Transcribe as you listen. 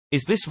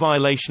Is this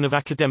violation of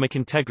academic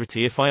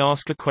integrity if I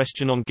ask a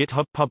question on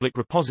GitHub public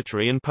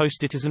repository and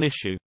post it as an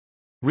issue?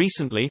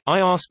 Recently,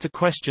 I asked a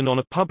question on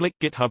a public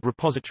GitHub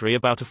repository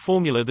about a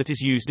formula that is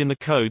used in the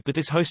code that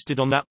is hosted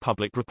on that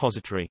public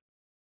repository.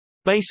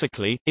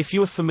 Basically, if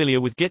you are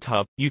familiar with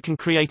GitHub, you can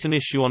create an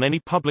issue on any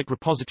public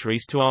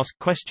repositories to ask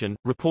question,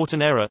 report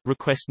an error,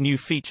 request new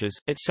features,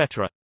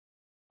 etc.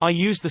 I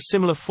used the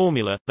similar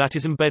formula, that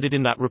is embedded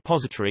in that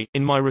repository,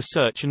 in my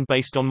research, and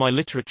based on my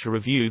literature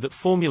review that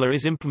formula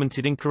is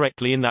implemented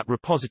incorrectly in that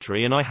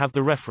repository, and I have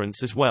the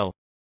reference as well.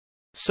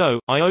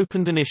 So, I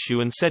opened an issue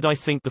and said I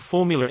think the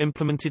formula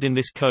implemented in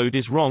this code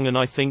is wrong and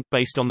I think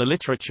based on the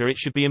literature it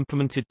should be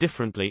implemented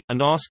differently,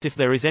 and asked if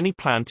there is any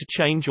plan to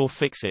change or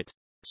fix it.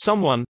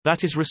 Someone,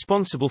 that is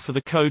responsible for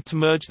the code to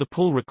merge the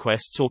pull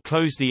requests or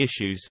close the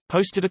issues,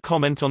 posted a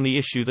comment on the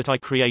issue that I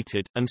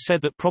created, and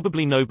said that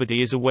probably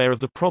nobody is aware of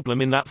the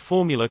problem in that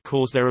formula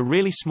cause there are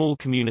really small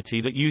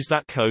community that use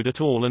that code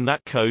at all and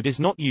that code is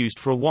not used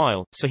for a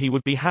while, so he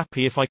would be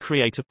happy if I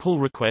create a pull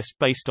request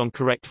based on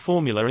correct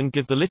formula and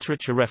give the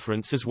literature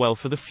reference as well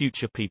for the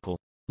future people.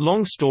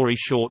 Long story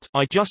short,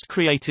 I just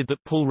created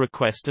that pull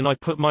request and I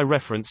put my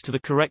reference to the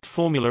correct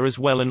formula as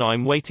well, and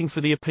I'm waiting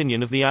for the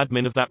opinion of the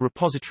admin of that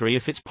repository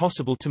if it's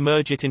possible to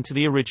merge it into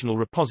the original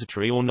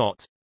repository or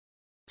not.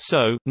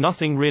 So,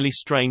 nothing really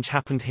strange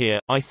happened here,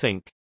 I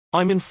think.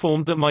 I'm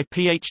informed that my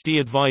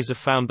PhD advisor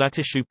found that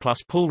issue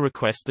plus pull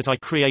request that I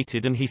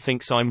created and he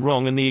thinks I'm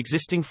wrong and the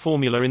existing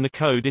formula in the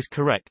code is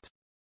correct.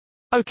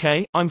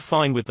 Okay, I'm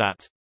fine with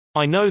that.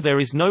 I know there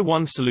is no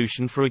one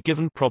solution for a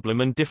given problem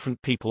and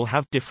different people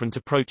have different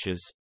approaches.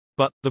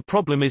 But, the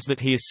problem is that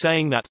he is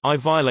saying that I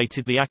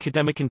violated the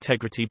academic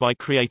integrity by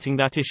creating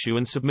that issue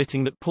and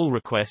submitting that pull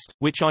request,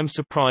 which I'm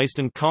surprised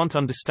and can't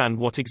understand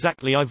what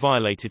exactly I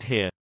violated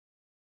here.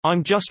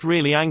 I'm just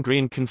really angry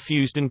and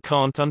confused and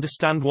can't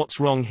understand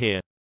what's wrong here.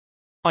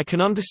 I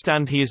can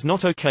understand he is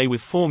not okay with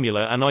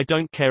formula and I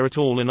don't care at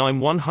all and I'm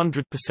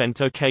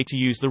 100% okay to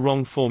use the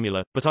wrong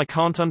formula, but I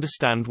can't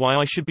understand why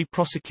I should be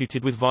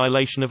prosecuted with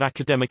violation of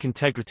academic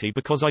integrity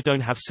because I don't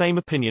have same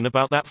opinion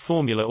about that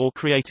formula or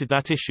created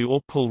that issue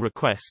or pull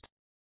request.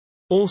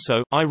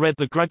 Also, I read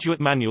the graduate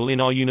manual in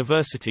our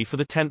university for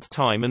the 10th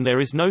time and there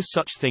is no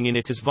such thing in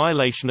it as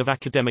violation of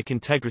academic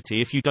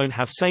integrity if you don't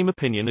have same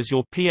opinion as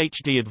your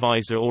PhD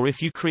advisor or if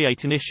you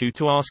create an issue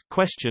to ask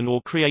question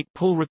or create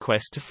pull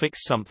request to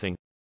fix something.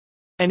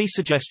 Any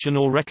suggestion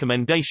or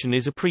recommendation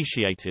is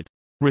appreciated.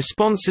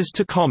 Responses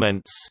to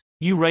comments.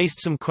 You raised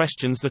some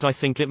questions that I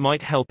think it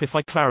might help if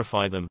I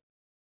clarify them.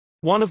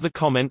 One of the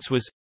comments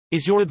was,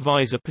 is your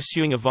advisor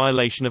pursuing a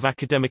violation of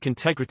academic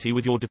integrity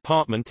with your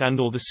department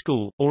and/or the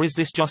school, or is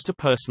this just a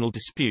personal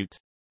dispute?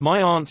 My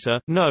answer,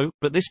 no,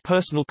 but this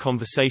personal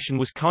conversation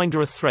was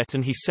kinda a threat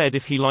and he said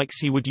if he likes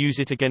he would use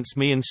it against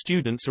me and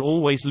students are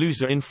always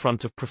loser in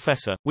front of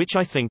professor, which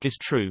I think is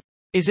true.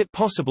 Is it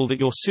possible that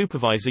your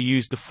supervisor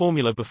used the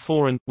formula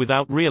before and,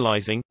 without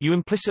realizing, you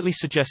implicitly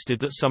suggested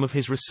that some of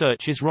his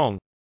research is wrong?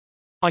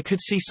 I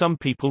could see some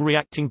people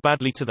reacting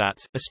badly to that,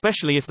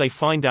 especially if they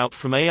find out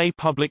from a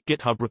public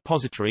GitHub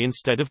repository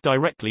instead of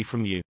directly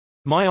from you.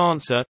 My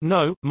answer,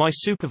 no, my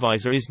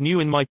supervisor is new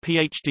in my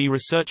PhD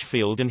research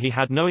field and he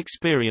had no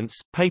experience,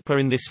 paper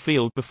in this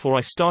field before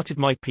I started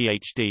my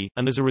PhD,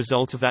 and as a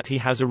result of that he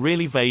has a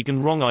really vague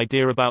and wrong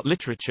idea about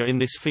literature in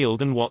this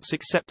field and what's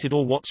accepted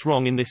or what's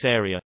wrong in this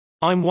area.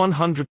 I'm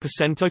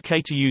 100%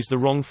 okay to use the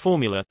wrong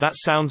formula. That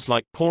sounds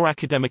like poor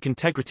academic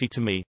integrity to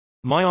me.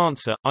 My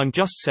answer, I'm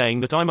just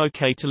saying that I'm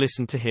okay to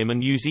listen to him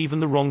and use even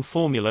the wrong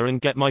formula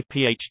and get my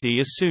PhD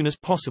as soon as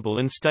possible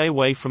and stay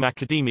away from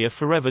academia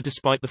forever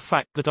despite the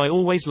fact that I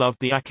always loved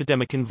the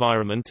academic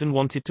environment and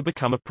wanted to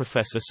become a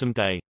professor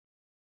someday.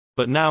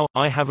 But now,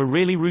 I have a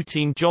really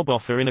routine job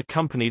offer in a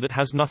company that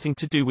has nothing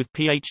to do with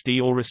PhD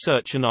or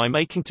research and I'm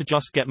aching to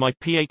just get my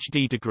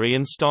PhD degree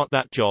and start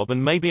that job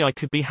and maybe I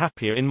could be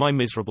happier in my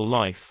miserable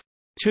life.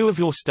 Two of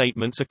your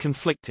statements are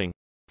conflicting.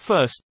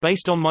 First,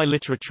 based on my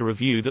literature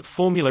review that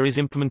formula is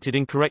implemented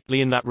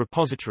incorrectly in that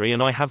repository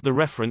and I have the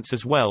reference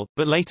as well,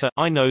 but later,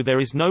 I know there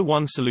is no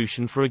one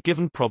solution for a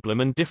given problem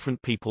and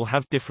different people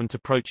have different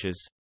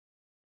approaches.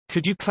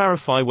 Could you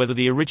clarify whether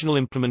the original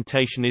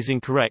implementation is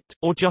incorrect,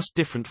 or just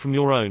different from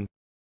your own?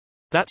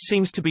 That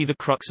seems to be the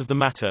crux of the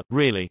matter,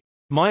 really.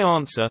 My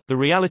answer, the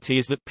reality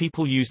is that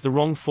people use the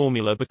wrong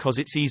formula because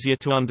it's easier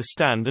to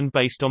understand and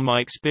based on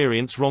my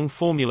experience wrong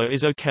formula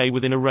is okay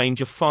within a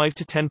range of 5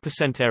 to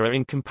 10% error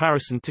in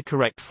comparison to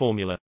correct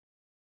formula.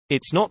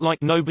 It's not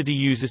like nobody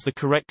uses the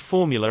correct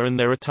formula and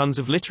there are tons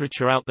of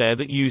literature out there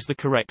that use the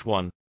correct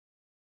one.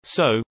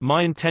 So,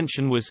 my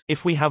intention was,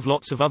 if we have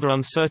lots of other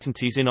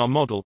uncertainties in our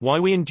model, why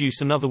we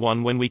induce another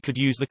one when we could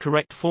use the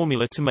correct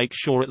formula to make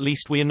sure at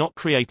least we are not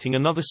creating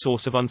another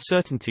source of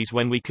uncertainties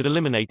when we could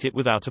eliminate it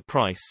without a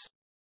price.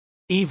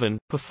 Even,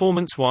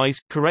 performance-wise,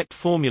 correct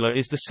formula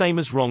is the same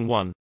as wrong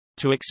one.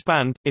 To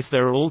expand, if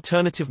there are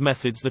alternative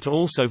methods that are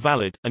also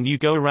valid, and you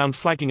go around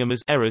flagging them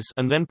as errors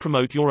and then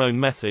promote your own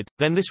method,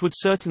 then this would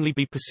certainly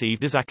be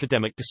perceived as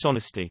academic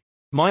dishonesty.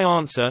 My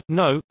answer: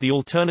 no, the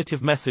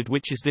alternative method,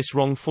 which is this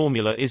wrong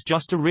formula, is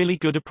just a really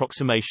good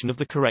approximation of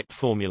the correct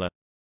formula.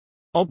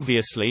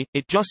 Obviously,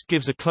 it just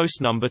gives a close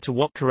number to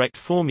what correct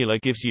formula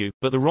gives you,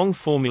 but the wrong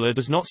formula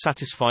does not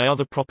satisfy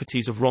other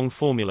properties of wrong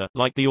formula,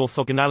 like the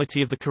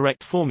orthogonality of the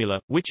correct formula,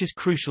 which is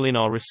crucial in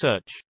our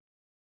research.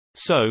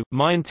 So,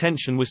 my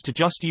intention was to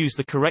just use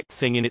the correct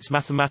thing in its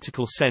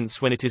mathematical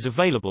sense when it is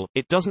available.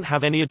 It doesn't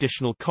have any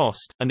additional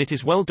cost, and it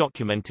is well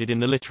documented in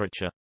the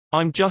literature.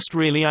 I'm just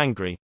really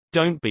angry.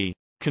 Don't be.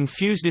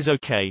 Confused is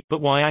okay,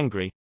 but why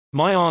angry?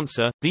 My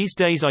answer: these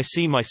days I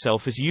see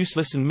myself as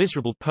useless and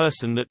miserable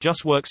person that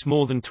just works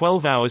more than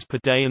 12 hours per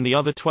day, and the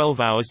other 12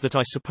 hours that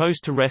I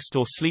supposed to rest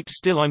or sleep,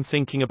 still I'm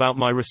thinking about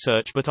my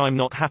research, but I'm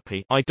not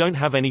happy. I don't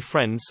have any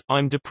friends,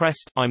 I'm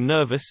depressed, I'm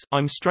nervous,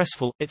 I'm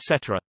stressful,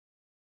 etc.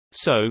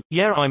 So,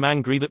 yeah, I'm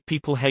angry that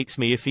people hates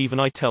me if even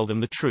I tell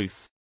them the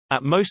truth.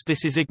 At most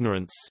this is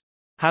ignorance.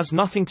 Has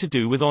nothing to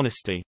do with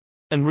honesty.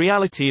 And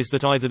reality is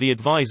that either the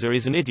advisor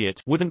is an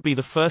idiot, wouldn't be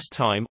the first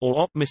time,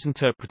 or op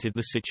misinterpreted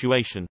the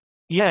situation.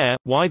 Yeah,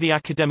 why the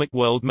academic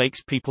world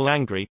makes people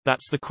angry,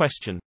 that's the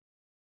question.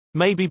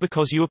 Maybe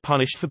because you are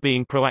punished for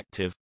being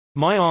proactive.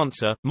 My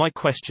answer: my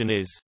question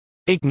is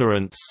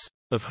ignorance.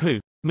 Of who?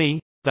 Me?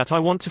 That I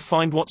want to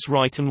find what's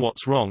right and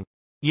what's wrong.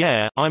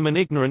 Yeah, I'm an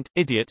ignorant,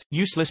 idiot,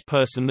 useless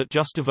person that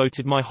just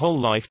devoted my whole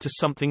life to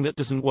something that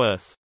doesn't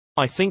worth.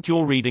 I think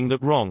you're reading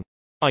that wrong.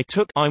 I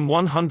took I'm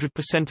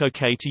 100%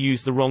 okay to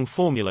use the wrong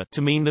formula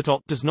to mean that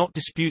OP does not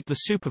dispute the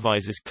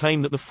supervisor's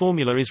claim that the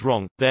formula is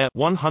wrong. They're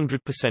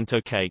 100%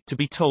 okay to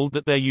be told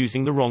that they're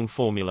using the wrong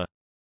formula.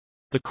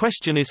 The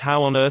question is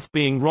how on earth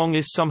being wrong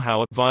is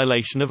somehow a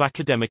violation of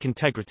academic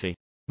integrity.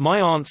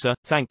 My answer: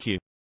 thank you.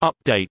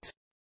 Update.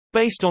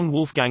 Based on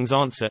Wolfgang's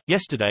answer,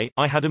 yesterday,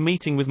 I had a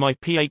meeting with my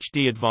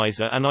PhD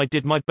advisor and I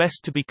did my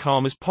best to be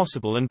calm as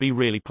possible and be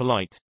really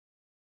polite.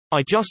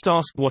 I just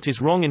asked what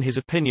is wrong in his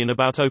opinion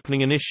about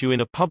opening an issue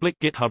in a public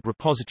GitHub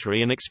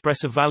repository and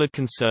express a valid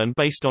concern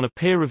based on a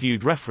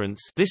peer-reviewed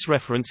reference. This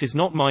reference is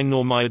not mine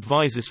nor my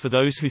advisor's, for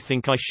those who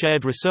think I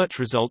shared research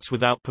results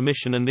without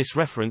permission, and this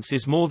reference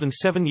is more than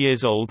 7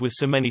 years old with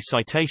so many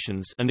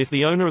citations, and if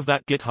the owner of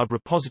that GitHub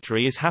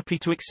repository is happy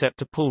to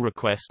accept a pull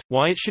request,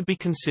 why it should be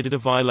considered a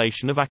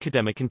violation of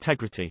academic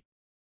integrity.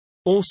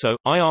 Also,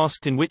 I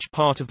asked in which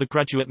part of the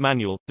graduate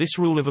manual this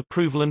rule of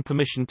approval and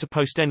permission to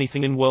post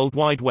anything in World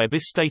Wide Web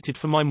is stated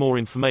for my more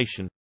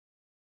information.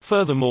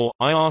 Furthermore,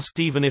 I asked,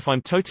 even if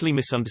I'm totally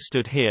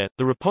misunderstood here,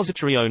 the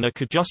repository owner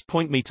could just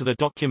point me to the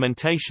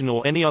documentation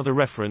or any other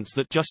reference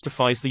that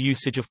justifies the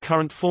usage of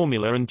current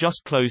formula and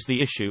just close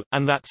the issue,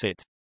 and that's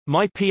it.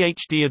 My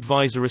PhD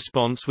advisor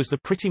response was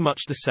pretty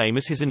much the same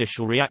as his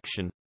initial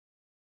reaction.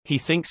 He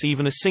thinks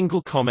even a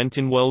single comment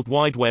in World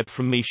Wide Web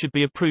from me should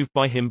be approved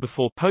by him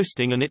before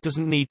posting, and it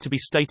doesn't need to be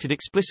stated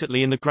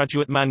explicitly in the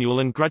graduate manual,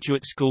 and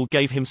graduate school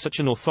gave him such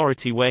an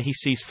authority where he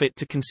sees fit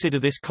to consider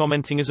this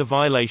commenting as a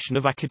violation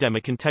of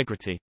academic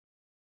integrity.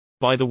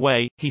 By the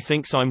way, he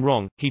thinks I'm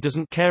wrong. He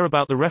doesn't care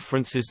about the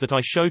references that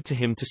I showed to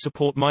him to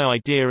support my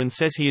idea and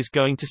says he is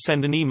going to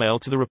send an email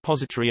to the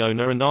repository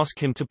owner and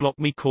ask him to block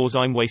me cause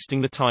I'm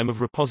wasting the time of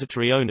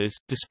repository owners,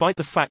 despite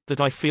the fact that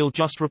I feel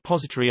just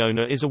repository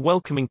owner is a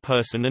welcoming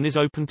person and is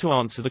open to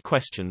answer the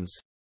questions.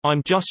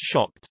 I'm just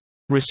shocked.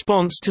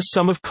 Response to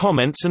some of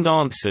comments and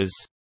answers.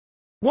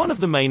 One of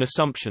the main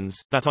assumptions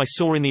that I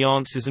saw in the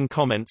answers and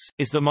comments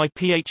is that my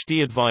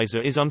PhD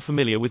advisor is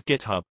unfamiliar with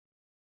GitHub.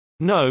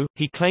 No,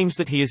 he claims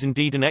that he is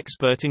indeed an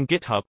expert in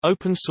GitHub,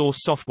 open source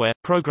software,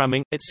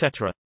 programming,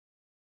 etc.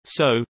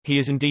 So, he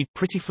is indeed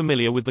pretty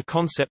familiar with the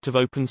concept of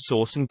open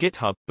source and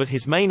GitHub, but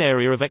his main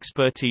area of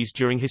expertise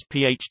during his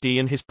PhD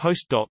and his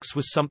postdocs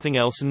was something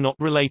else and not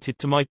related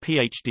to my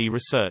PhD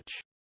research.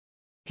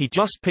 He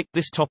just picked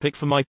this topic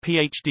for my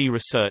PhD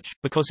research,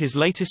 because his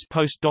latest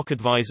postdoc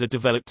advisor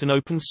developed an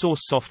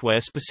open-source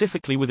software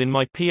specifically within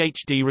my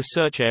PhD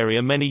research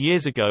area many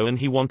years ago, and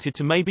he wanted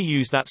to maybe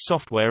use that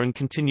software and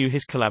continue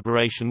his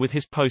collaboration with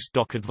his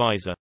postdoc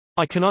advisor.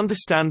 I can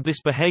understand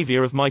this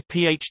behavior of my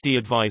PhD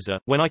advisor,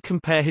 when I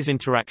compare his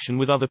interaction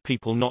with other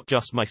people, not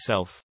just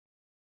myself.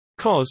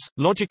 Cause,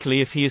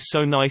 logically, if he is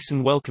so nice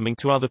and welcoming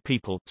to other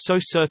people, so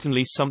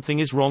certainly something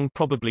is wrong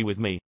probably with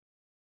me.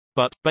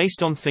 But,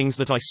 based on things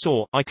that I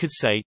saw, I could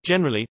say,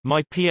 generally,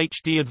 my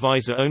PhD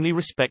advisor only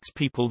respects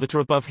people that are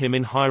above him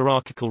in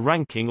hierarchical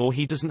ranking, or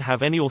he doesn't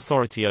have any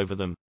authority over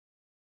them.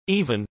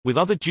 Even, with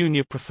other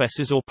junior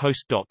professors or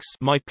postdocs,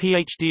 my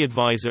PhD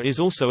advisor is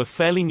also a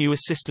fairly new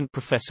assistant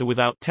professor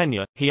without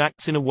tenure. He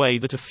acts in a way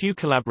that a few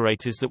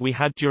collaborators that we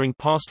had during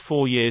past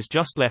 4 years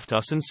just left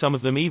us, and some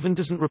of them even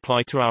doesn't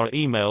reply to our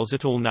emails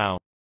at all now.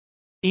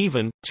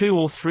 Even, 2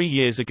 or 3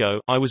 years ago,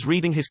 I was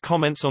reading his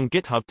comments on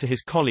GitHub to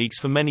his colleagues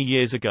for many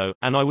years ago,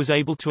 and I was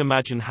able to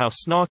imagine how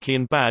snarky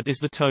and bad is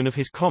the tone of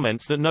his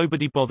comments that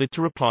nobody bothered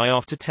to reply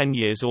after 10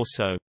 years or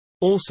so.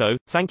 Also,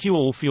 thank you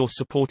all for your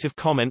supportive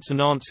comments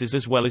and answers,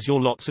 as well as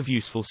your lots of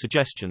useful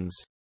suggestions.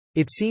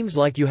 It seems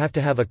like you have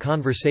to have a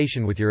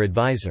conversation with your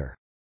advisor.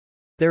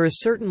 There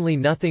is certainly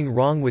nothing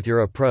wrong with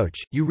your approach.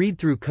 You read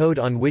through code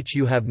on which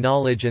you have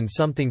knowledge and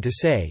something to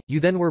say, you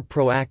then were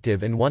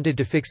proactive and wanted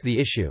to fix the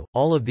issue.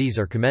 All of these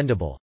are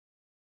commendable.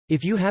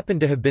 If you happen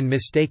to have been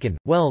mistaken,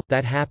 well,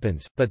 that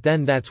happens, but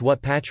then that's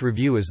what patch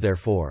review is there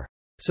for.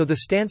 So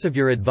the stance of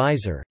your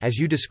advisor, as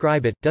you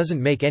describe it,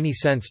 doesn't make any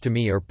sense to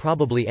me or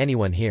probably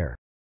anyone here.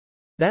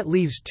 That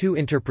leaves two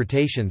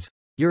interpretations.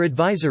 Your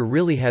advisor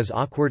really has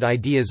awkward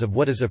ideas of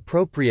what is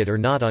appropriate or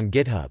not on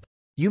GitHub.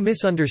 You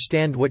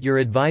misunderstand what your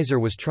advisor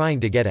was trying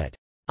to get at.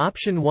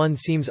 Option 1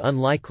 seems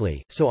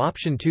unlikely, so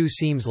option 2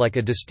 seems like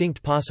a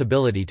distinct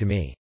possibility to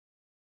me.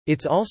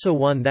 It's also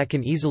one that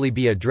can easily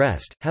be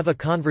addressed. Have a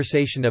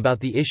conversation about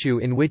the issue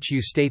in which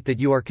you state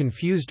that you are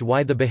confused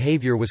why the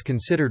behavior was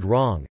considered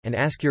wrong, and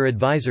ask your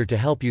advisor to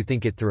help you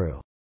think it through.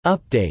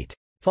 Update.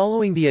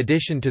 Following the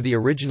addition to the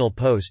original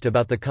post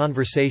about the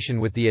conversation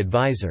with the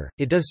advisor,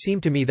 it does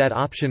seem to me that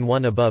option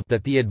 1 above,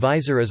 that the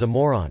advisor is a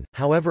moron,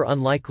 however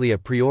unlikely a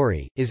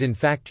priori, is in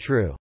fact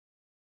true.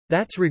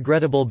 That's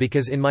regrettable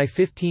because in my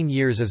 15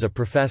 years as a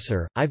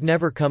professor, I've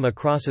never come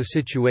across a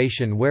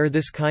situation where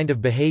this kind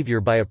of behavior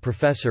by a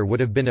professor would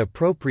have been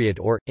appropriate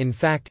or, in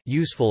fact,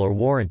 useful or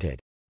warranted.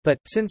 But,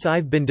 since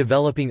I've been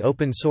developing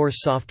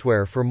open-source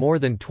software for more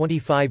than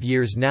 25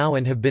 years now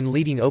and have been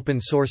leading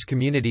open-source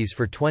communities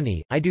for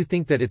 20, I do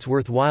think that it's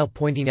worthwhile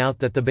pointing out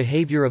that the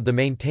behavior of the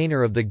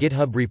maintainer of the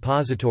GitHub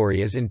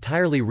repository is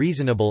entirely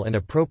reasonable and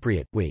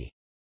appropriate. We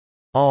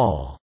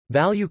all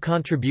value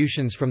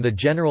contributions from the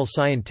general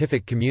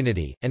scientific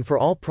community, and for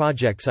all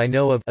projects I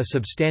know of, a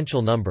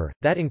substantial number,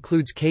 that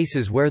includes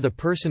cases where the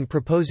person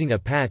proposing a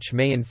patch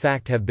may in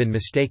fact have been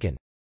mistaken.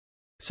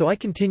 So I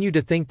continue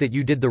to think that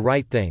you did the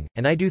right thing,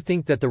 and I do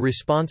think that the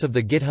response of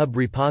the GitHub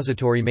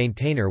repository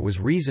maintainer was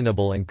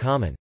reasonable and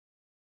common.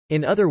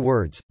 In other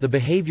words, the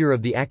behavior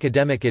of the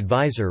academic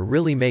advisor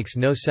really makes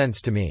no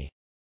sense to me.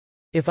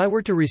 If I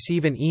were to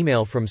receive an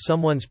email from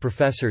someone's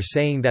professor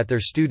saying that their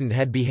student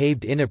had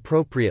behaved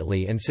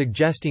inappropriately and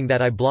suggesting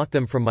that I block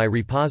them from my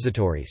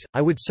repositories,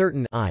 I would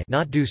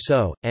not do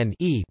so, and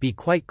be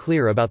quite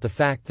clear about the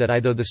fact that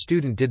either the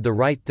student did the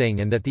right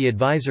thing and that the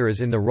advisor is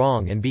in the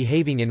wrong and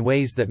behaving in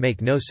ways that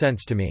make no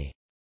sense to me.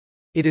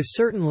 It is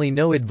certainly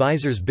no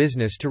advisor's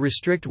business to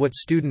restrict what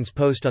students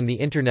post on the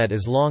internet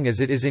as long as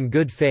it is in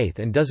good faith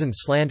and doesn't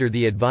slander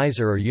the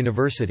advisor or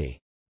university.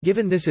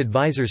 Given this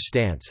advisor's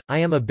stance, I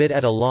am a bit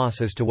at a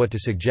loss as to what to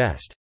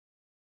suggest.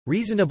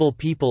 Reasonable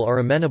people are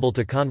amenable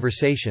to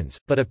conversations,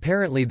 but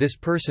apparently this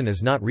person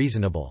is not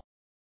reasonable.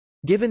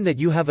 Given that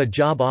you have a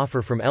job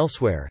offer from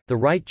elsewhere, the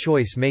right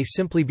choice may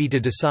simply be to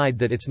decide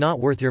that it's not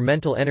worth your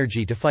mental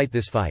energy to fight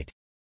this fight.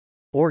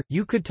 Or,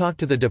 you could talk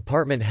to the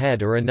department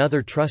head or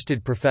another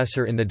trusted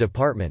professor in the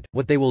department.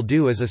 What they will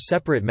do is a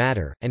separate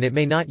matter, and it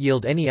may not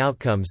yield any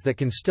outcomes that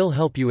can still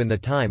help you in the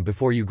time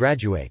before you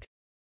graduate.